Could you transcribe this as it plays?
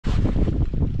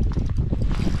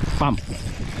Pam.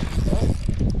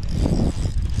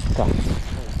 Tak.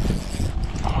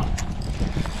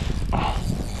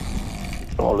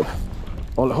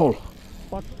 Ale hol.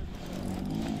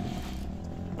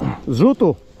 Z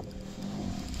rzutu.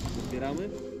 Zbieramy?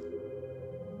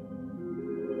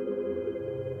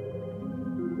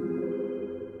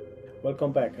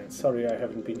 Welcome back, and sorry I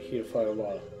haven't been here for a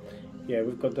while. Yeah,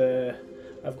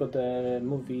 I've got the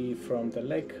movie from the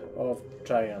Lake of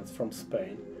Giants from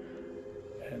Spain,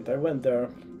 and I went there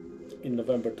in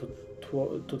November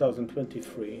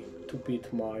 2023 to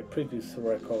beat my previous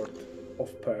record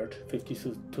of perch,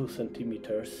 52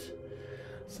 centimeters.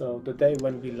 So the day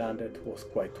when we landed was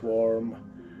quite warm,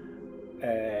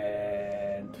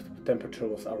 and temperature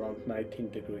was around 19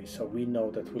 degrees, so we know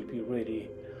that will be really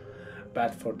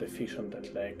bad for the fish on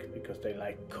that lake because they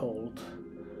like cold.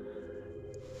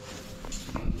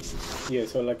 Yeah,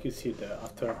 so like you see there,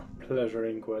 after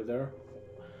pleasuring weather,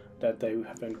 that day we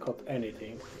haven't caught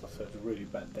anything. It was a really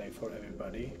bad day for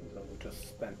everybody, so we just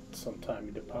spent some time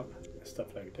in the pub and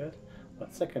stuff like that.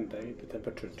 But second day the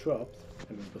temperature dropped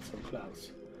and we got some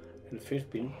clouds and the fish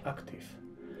been active.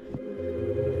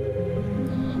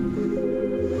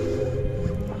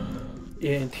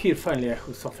 And here finally I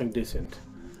have something decent.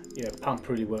 Yeah, pump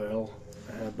really well,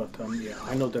 but yeah,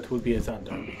 I know that will be a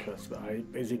zander because I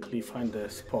basically find a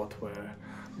spot where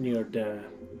near the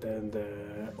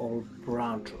old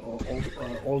branch or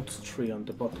old tree on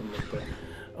the bottom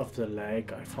of the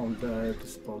lake. I found the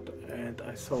spot, and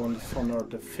I saw on the sonar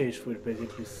the fish will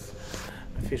basically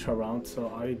fish around.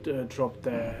 So I dropped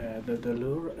the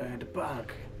lure and bang,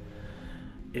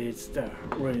 it's there.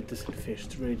 Really decent fish.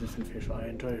 Really decent fish.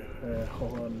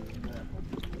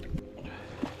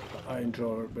 I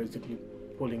enjoy basically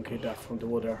pulling it up from the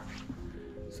water.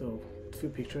 So a few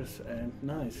pictures and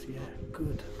nice, yeah,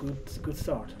 good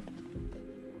start.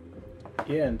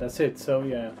 Yeah, and that's it. So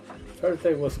yeah, first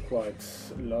day was quite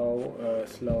slow.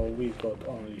 We got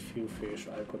only few fish.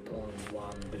 I got only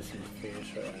one decent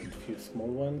fish and few small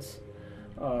ones.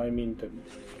 I mean the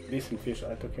decent fish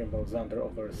I'm talking about zander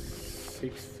over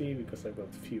 60 because I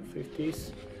got few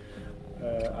 50s.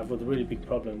 I've got a really big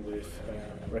problem with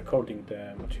recording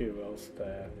the materials.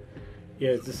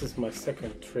 Yeah, this is my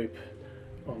second trip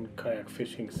on kayak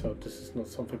fishing, so this is not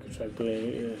something which I'm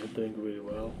doing really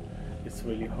well. It's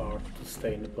really hard to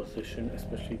stay in a position,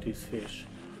 especially these fish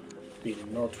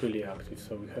being not really active,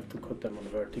 so we have to cut them on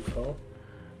vertical.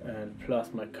 And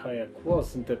plus my kayak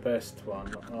wasn't the best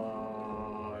one.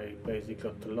 I basically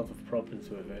got a lot of problems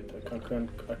with it. I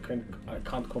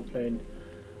can't complain.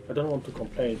 I don't want to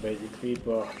complain basically,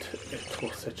 but it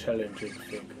was a challenging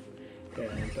thing.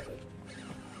 And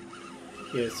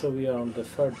yeah, so we are on the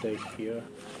third day here.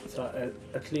 So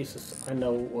at least I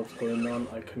know what's going on.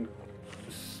 I can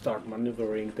start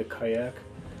maneuvering the kayak,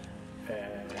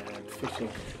 and fishing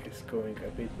is going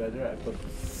a bit better. I got a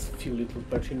few little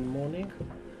perch in the morning,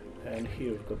 and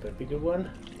here we've got a bigger one,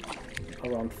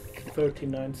 around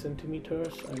 39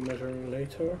 centimeters. I'm measuring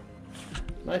later.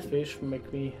 Nice fish,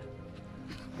 make me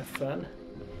have fun.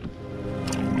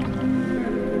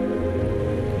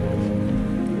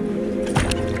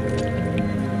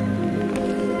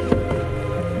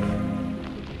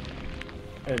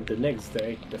 And the next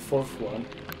day, the fourth one,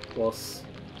 was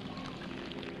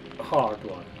a hard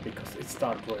one because it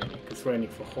started raining. It's raining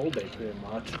for the whole day pretty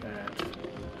much, and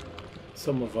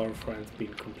some of our friends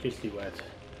been completely wet,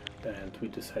 and we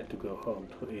decided to go home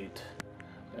to eat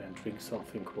and drink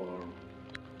something warm.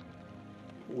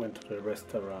 Went to the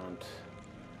restaurant,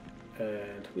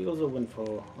 and we also went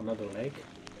for another lake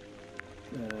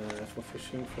for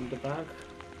fishing from the back.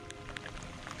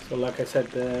 So like I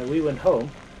said, we went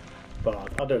home,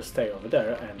 but others stay over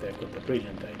there and they've got a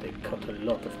brilliant day. They caught a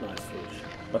lot of nice fish,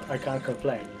 but I can't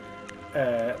complain.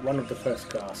 One of the first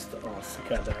casts on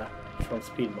cicada from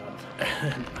speed mud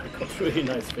and I got really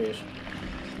nice fish.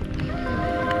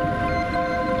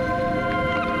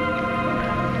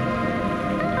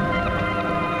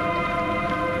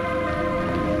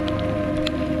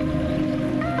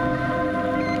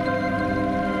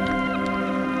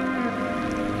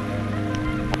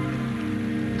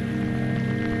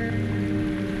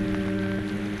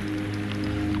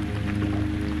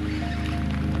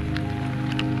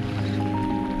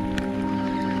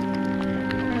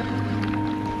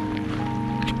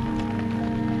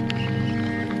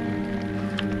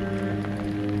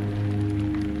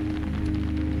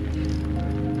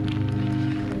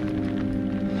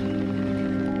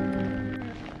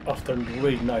 After a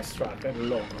really nice track and a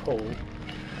long hole,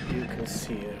 you can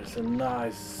see there's a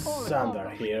nice zander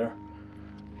here.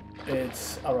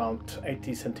 It's around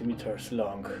 80 centimeters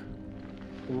long.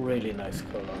 Really nice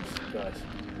colors, guys.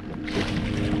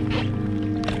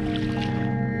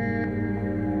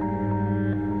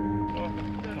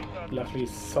 luckily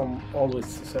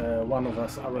always one of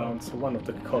us around, so one of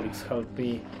the colleagues helped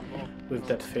me with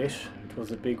that fish. It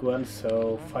was a big one,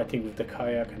 so fighting with the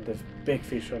kayak and the big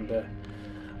fish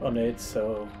on it,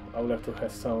 so I would like to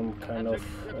have some kind of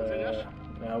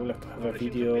I would like to have a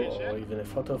video or even a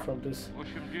photo from this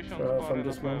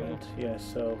moment. Yeah,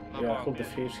 so yeah, I hold the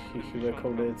fish, he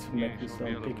recorded, making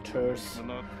some pictures.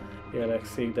 Yeah, like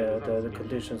seeing the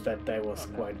conditions that day was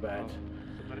quite bad.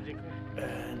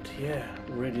 And yeah,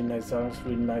 really nice arms,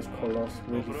 really nice colors,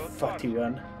 really fatty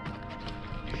one.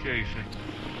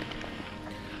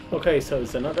 Okay, so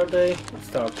it's another day. It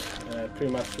starts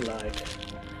pretty much like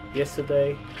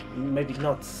yesterday, maybe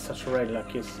not such rain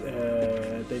like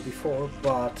day before,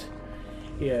 but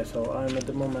yeah, so I'm at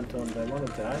the moment on one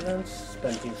of the islands,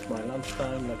 spending my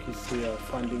lunchtime. Like you see,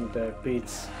 finding the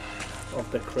bits of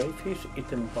the crayfish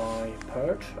eaten by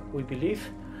perch, we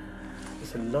believe.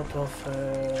 There's a lot of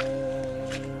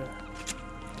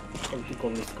how do you call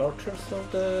the sculptures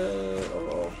of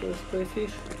the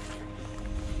crayfish.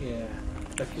 Yeah,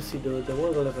 like you see, the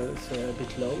water level is a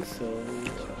bit low, so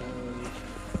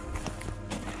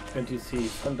and you see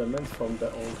fundaments from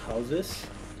the old houses.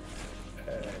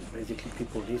 Basically,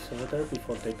 people live over there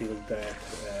before they built that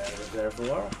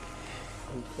reservoir.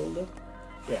 How you call it?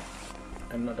 Yeah,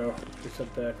 another piece of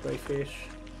the crayfish.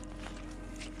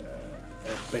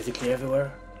 Basically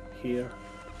everywhere here.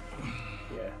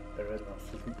 Yeah, there is a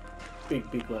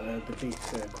big one, the big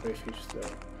crayfish. So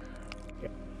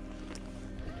yeah.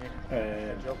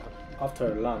 And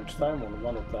after lunchtime on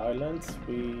one of the islands,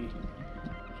 we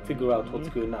figure out what's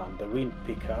going on. The wind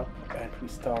pick up, and we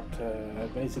start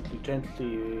basically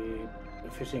gently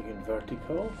fishing in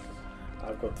vertical.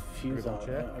 I've got fuse on.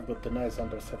 I've got the nice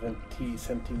under 70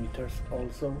 centimeters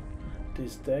also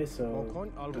this day, so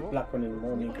the black one in the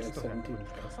morning and 70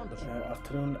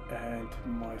 afternoon, and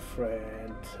my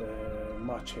friend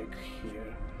Maciek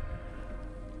here.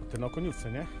 Ten na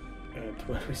koniówce, nie? And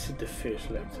when we see the fish,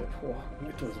 like, wow,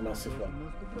 it was massive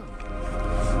one.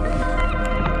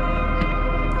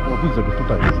 O, widzę go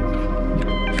tutaj już.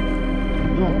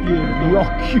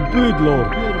 Jaki bydlor!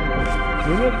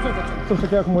 Coś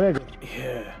takiego jak mojego.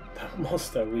 Yeah, that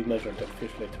monster, we measured that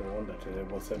fish later on, that there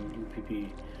was a new PP,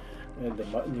 the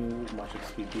new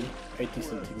Maciek's PP,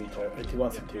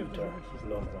 81 centimeter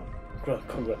long one.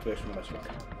 Congratulations, Maciek.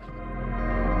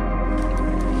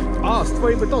 A, z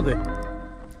twojej metody!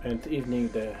 And evening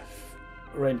the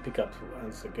rain picked up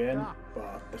once again,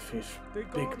 but the fish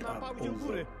picked up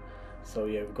also. So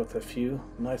yeah, we got a few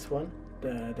nice one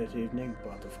that evening,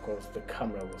 but of course the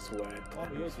camera was wet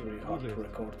and it was really hard to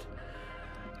record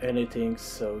anything.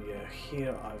 So yeah,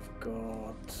 here I've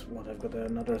got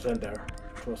another zender.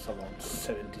 It was around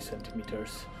 70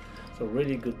 centimeters. So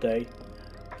really good day.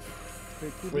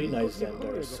 3 nice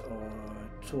zenders,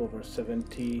 2 over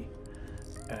 70,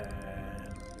 and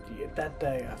yeah, that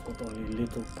day I've got only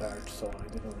little perch, so I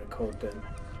didn't record them.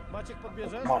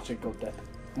 Maciek got that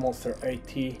monster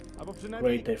 80.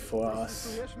 Great day for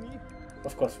us.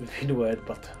 Of course we've been wet,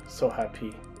 but so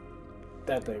happy.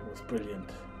 That day was brilliant.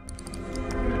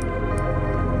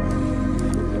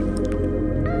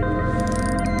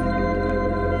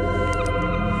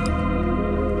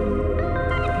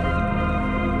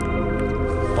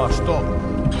 Patrz to!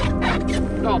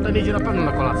 No, ten idzie na pewno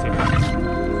na kolację.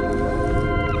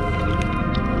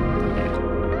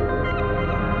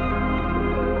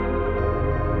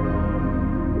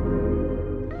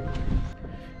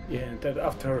 Yeah, that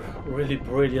after a really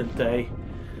brilliant day,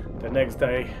 the next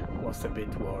day was a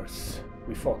bit worse.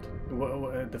 We thought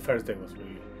the first day was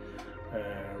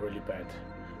really bad.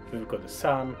 We've got the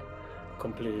sun,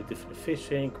 completely different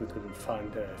fishing. We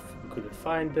couldn't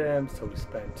find them, so we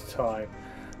spent time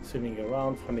swimming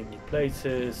around, finding new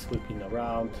places, whipping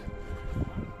around.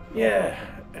 Yeah,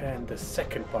 and the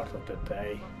second part of the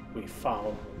day,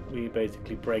 we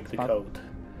basically break the code.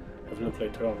 Have a look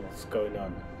later on what's going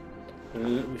on.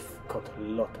 We've caught a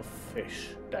lot of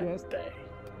fish that day.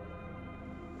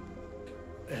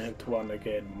 And one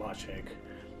again, Maciek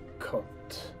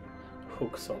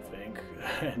hook something,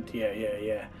 and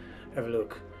yeah, have a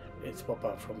look. It's pop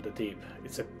up from the deep.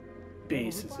 It's a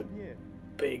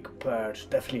big perch,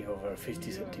 definitely over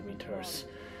 50 centimeters.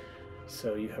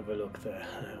 So you have a look there.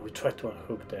 We try to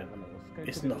unhook them.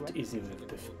 It's not easy with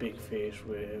the big fish,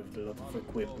 with a lot of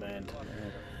equipment.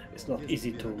 It's not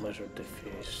easy to measure the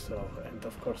fish, so, and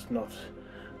of course not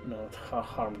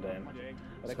harm them.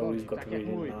 So we've got a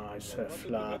really nice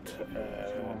flat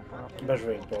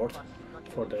measuring board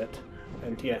for that.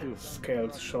 And yeah,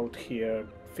 scales showed here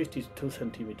 52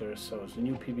 centimeters, so it's a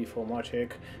new PB for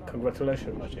Maciek.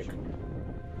 Congratulations, Maciek.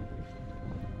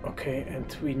 Okay,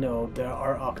 and we know they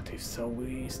are active, so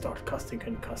we start casting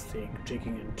and casting,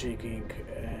 jigging and jigging,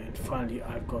 and finally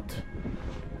I've got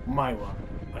my one.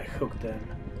 I hooked them.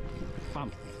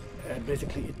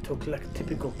 Basically it took like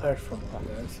typical perch from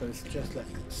there, so it's just like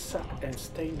suck and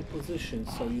stay in the position,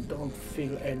 so you don't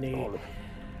feel any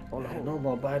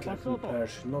normal bite like in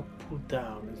perch, not pulled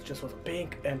down. It just was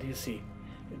pink, and you see,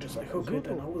 you just like hook it,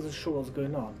 and I wasn't sure what's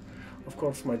going on. Of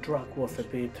course my drag was a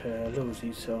bit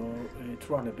loosey, so it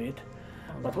ran a bit,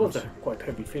 but was a quite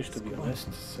heavy fish to be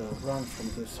honest, so ran from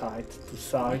the side to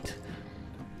side,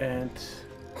 and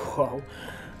wow,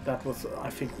 that was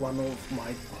I think one of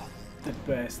the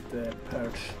best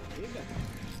perch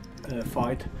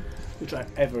fight which I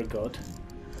ever got.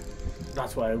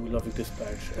 That's why I love this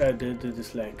perch,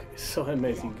 this lake. It's so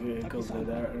amazing go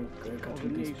there and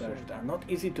catching this perch. They're not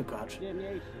easy to catch.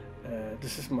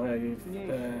 This is my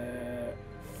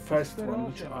first one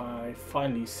which I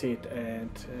finally sit and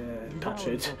catch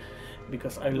it,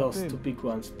 because I lost two big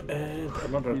ones, and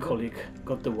another colleague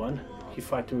got the one. He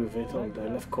fighting with it on the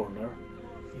left corner,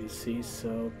 you see,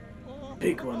 so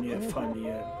big one, yeah,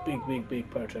 finally big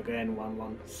perch again,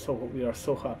 1-1. So we are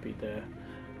so happy there.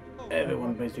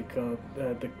 Everyone basically got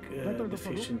the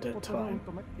fish in that time.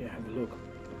 Yeah, have a look.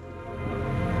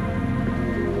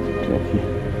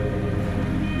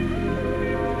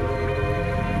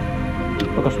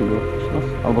 Pokaż mi go.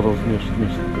 Albo to zmierz.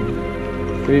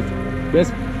 Filip,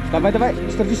 jest. Dawaj.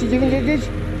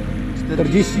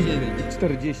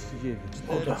 49.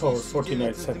 Oh, the hole is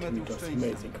 49 centimeters.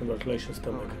 Amazing. Congratulations,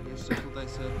 Tomek.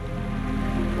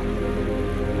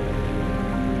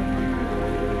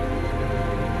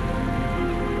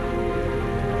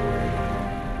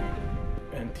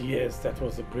 And yes, that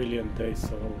was a brilliant day.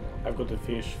 So I've got a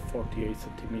fish 48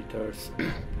 centimeters.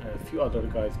 A few other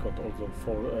guys got also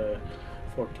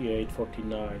 48,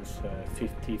 49s,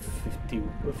 50, 52.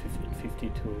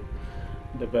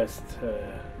 The best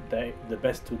the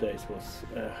best 2 days was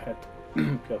had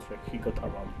Piotr. He got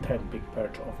around 10 big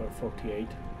perch over 48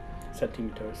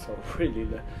 centimeters, so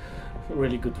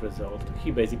really good result.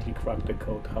 He basically cracked the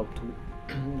code how to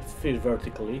fish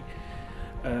vertically.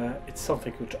 It's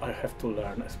something which I have to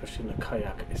learn, especially in a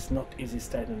kayak. It's not easy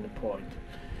staying in the point.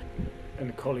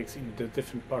 And colleagues in the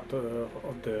different part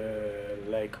of the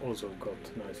lake also got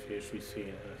nice fish. We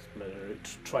see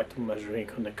try to measuring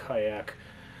on the kayak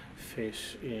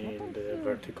fish in the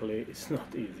vertically. It's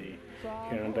not easy.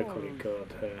 Here and the colleague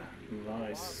got a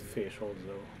nice fish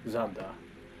also, Zanda.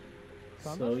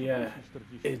 So yeah,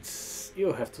 it's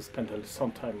you have to spend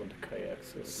some time on the kayak.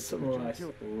 So summarize,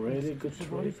 really good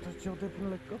trip,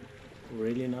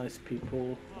 really nice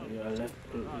people. I left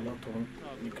a lot on.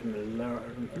 You can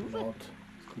learn a lot.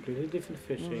 It's completely different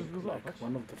fishing. Like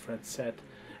one of the friends said,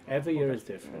 every year is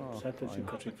different. Sometimes you're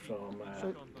catching from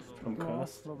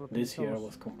cast. This year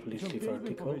was completely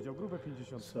vertical,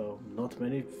 so not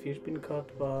many fish been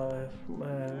caught by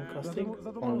casting.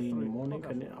 Only in the morning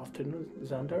and afternoon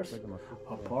Zanders.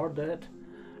 Apart that,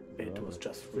 it was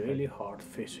just really hard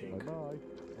fishing.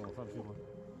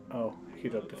 Oh, he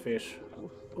got the fish.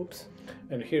 Oops.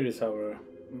 And here is our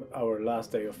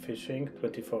last day of fishing,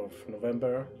 24th of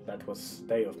November. That was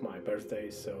day of my birthday,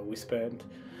 so we spent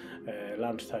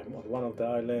lunchtime on one of the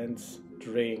islands,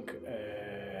 drink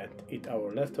and eat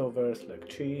our leftovers like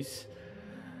cheese.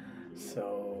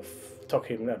 So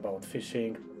talking about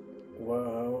fishing,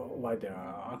 why they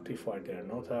are active, why they are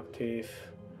not active,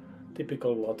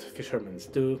 typical what fishermen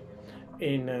do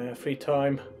in free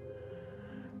time.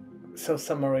 So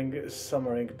summarizing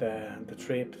the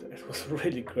trip, it was a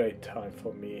really great time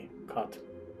for me. Caught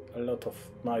a lot of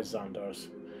nice Zanders,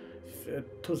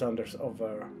 2 Zanders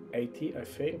over 80 I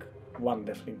think, one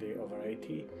definitely over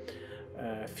 80,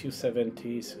 a few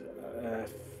 70s, a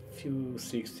few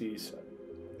 60s,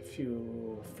 a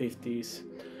few 50s.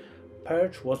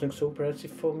 Perch wasn't so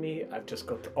impressive for me. I've just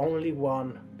got only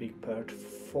one big perch,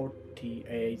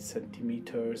 48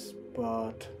 centimeters,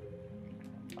 but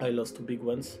I lost 2 big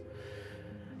ones.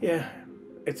 Yeah,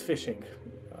 it's fishing.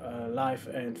 Life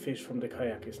and fish from the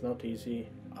kayak is not easy.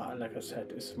 Like I said,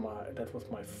 that was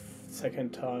my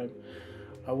second time.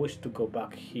 I wish to go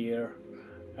back here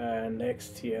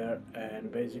next year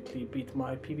and basically beat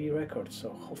my PB record. So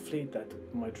hopefully that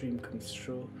my dream comes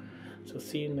true. So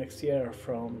see you next year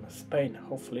from Spain,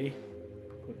 hopefully.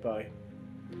 Goodbye.